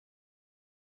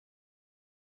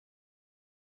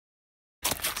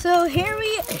So here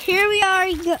we are.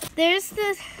 There's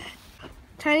this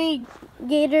tiny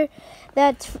gator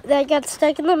that got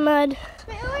stuck in the mud.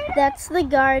 That's the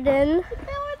garden.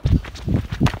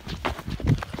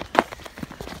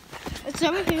 It's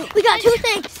over here. We got two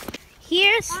things.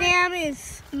 Here Sam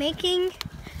is making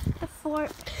the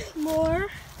fort more.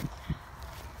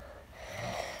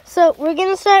 So we're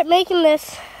gonna start making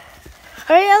this.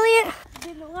 All right, Elliot?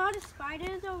 There's a lot of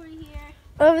spiders over here.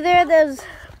 Over there, there's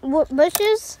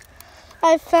bushes.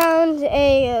 I found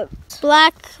a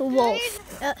black wolf.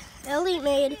 Ellie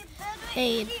made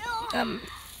a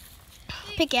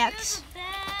pickaxe.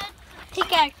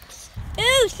 Pickaxe.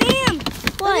 Ooh, Sam!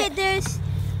 What? Look, there's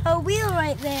a wheel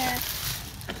right there.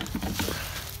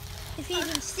 If you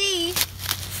can see,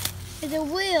 there's a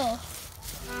wheel.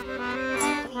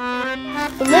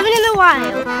 We're living in the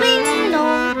wild. Ding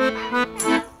dong.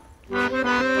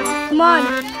 Come on.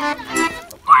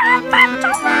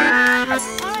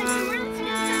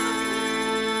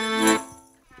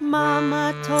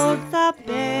 Mama told the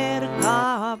bear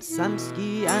cub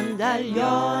Samski and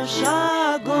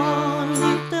Alyosha gone.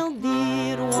 Little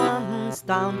dear ones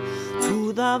down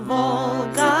to the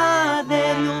Volga.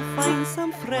 There you'll find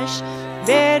some fresh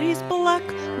berries, black,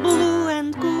 blue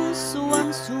and goose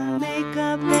ones, to make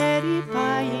a berry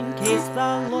pie in case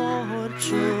the Lord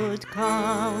should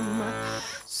come.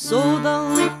 So the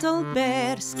little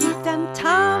bear skipped and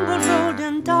tumbled, rolled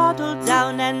and dawdled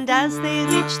down, and as they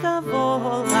reached the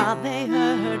Volga, they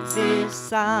heard this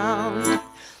sound.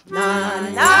 Na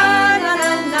na na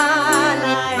na na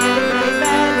na,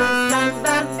 Ellie-belly-belly,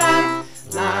 Sam-bam-bam.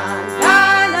 Na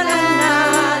na na na na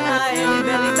na,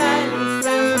 Ellie-belly-belly,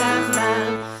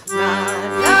 Sam-bam-bam. Na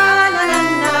na na na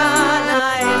na na,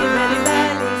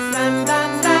 Ellie-belly-belly,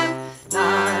 Sam-bam-bam. Na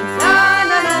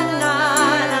na na na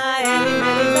na,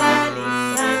 Ellie-belly-belly,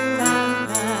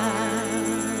 Sam-bam-bam.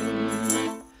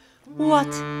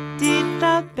 What did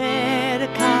the bear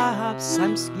cub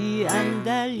Samski and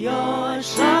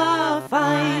Alyosha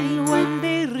find when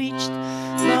they reached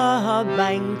the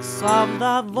banks of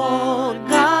the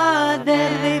Volga?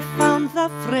 There they found the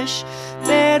fresh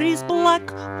berries,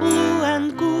 black, blue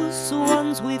and goose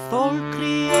ones, with all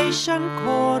creation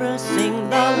chorusing,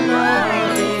 the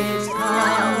Lord is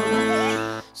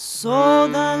come. So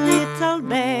the little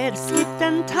bear skipped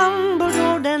and tumbled,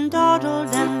 rolled and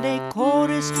dawdled, and they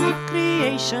chorused with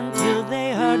creation till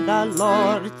they heard the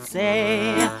Lord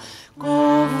say,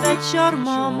 go fetch your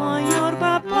mama, your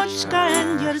babochka,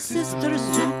 and your sisters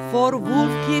too, for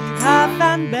wolf, kid, calf,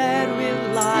 and bear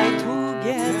will lie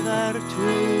together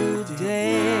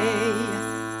today.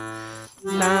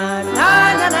 Na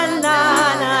na na na na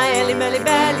na,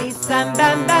 Ellie-belly-belly,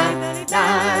 Sam-bam-bam. Na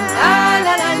na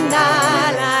na na na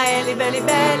na,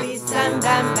 Ellie-belly-belly,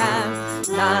 Sam-bam-bam.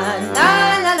 Na na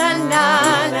na na na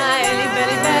na,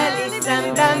 Ellie-belly-belly,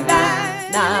 Sam-bam-bam.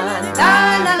 Na na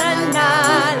na na na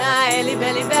na,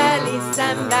 Ellie-belly-belly,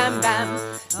 Sam-bam-bam.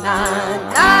 Na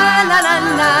na na na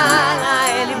na na,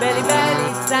 Ellie-belly-belly,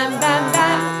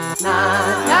 Sam-bam-bam. Na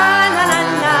na na na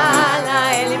na na,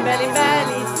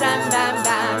 Ellie-belly-belly, Sam-bam-bam.